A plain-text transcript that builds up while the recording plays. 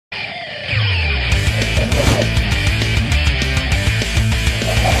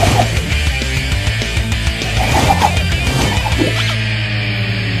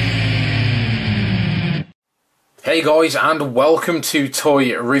G'day guys, and welcome to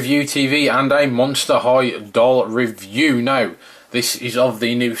Toy Review TV and a Monster High doll review. Now, this is of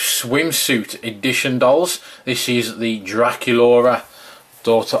the new Swimsuit edition dolls. This is the Draculaura,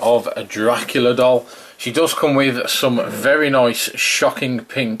 daughter of a Dracula doll. She does come with some very nice, shocking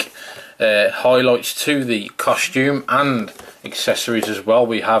pink highlights to the costume and accessories as well.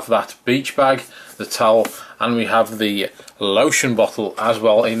 We have that beach bag, the towel, and we have the lotion bottle as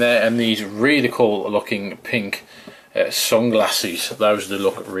well in there, and these really cool looking pink sunglasses. Those do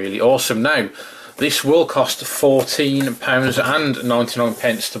look really awesome. Now, this will cost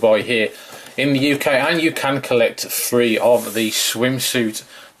 £14.99 to buy here in the UK, and you can collect 3 of the Swimsuit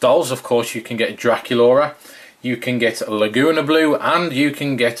dolls. Of course, you can get Draculaura, you can get Lagoona Blue, and you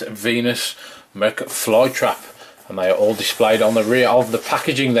can get Venus McFlytrap, and they are all displayed on the rear of the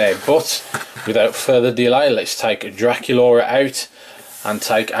packaging there. But without further delay, let's take Draculaura out and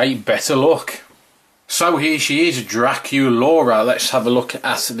take a better look. So here she is, Draculaura. Let's have a look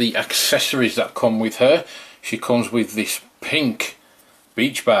at the accessories that come with her. She comes with this pink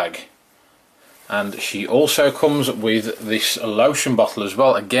beach bag, and she also comes with this lotion bottle as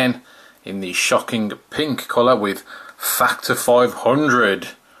well, again in the shocking pink colour with factor 500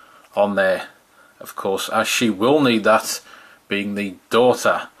 on there, of course, as she will need that, being the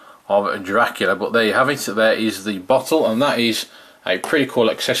daughter of Dracula. But there you have it. There is the bottle, and that is a pretty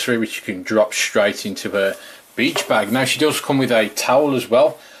cool accessory which you can drop straight into her beach bag. Now, she does come with a towel as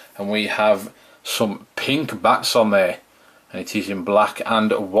well, and we have some pink bats on there, and it is in black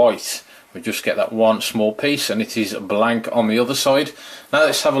and white. We just get that one small piece, and it is blank on the other side. Now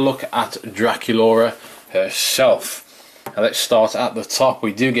let's have a look at Draculaura herself. Now let's start at the top.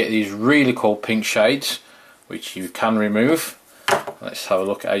 We do get these really cool pink shades which you can remove. Let's have a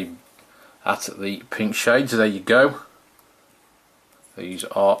look at the pink shades. There you go. These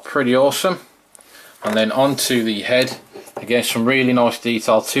are pretty awesome. And then onto the head. Again, some really nice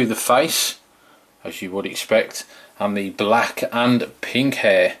detail to the face, as you would expect, and the black and pink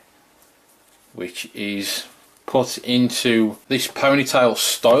hair, which is put into this ponytail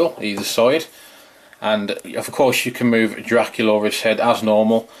style either side. And of course you can move Draculaura's head as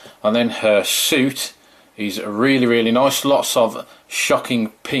normal, and then her suit is really nice. Lots of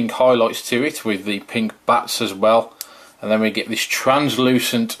shocking pink highlights to it with the pink bats as well, and then we get this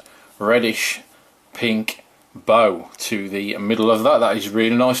translucent reddish pink bow to the middle of that. That is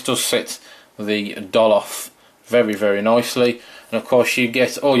really nice, does set the doll off very nicely. And of course you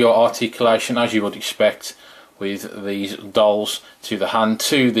get all your articulation as you would expect with these dolls, to the hand,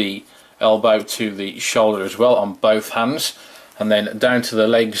 to the elbow, to the shoulder as well on both hands, and then down to the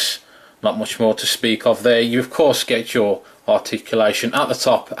legs. Not much more to speak of there. You of course get your articulation at the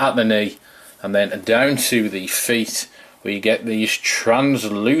top, at the knee, and then down to the feet, where you get these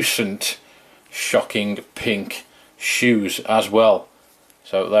translucent shocking pink shoes as well.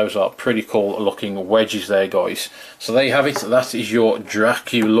 So those are pretty cool looking wedges there, guys. So there you have it. That is your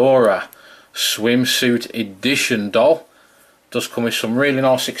Draculaura Swimsuit Edition doll. Does come with some really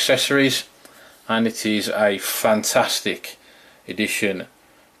nice accessories, and it is a fantastic addition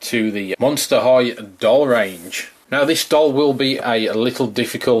to the Monster High doll range. Now, this doll will be a little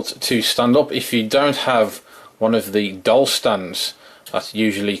difficult to stand up if you don't have one of the doll stands that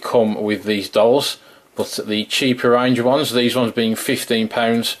usually come with these dolls. But the cheaper range ones, these ones being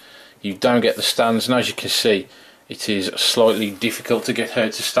 £15, you don't get the stands, and as you can see, it is slightly difficult to get her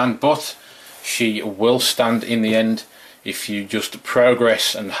to stand, but she will stand in the end if you just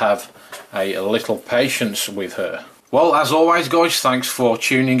progress and have a little patience with her. Well, as always guys, thanks for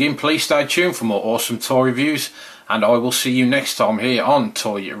tuning in. Please stay tuned for more awesome toy reviews, and I will see you next time here on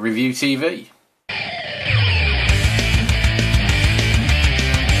Toy Review TV.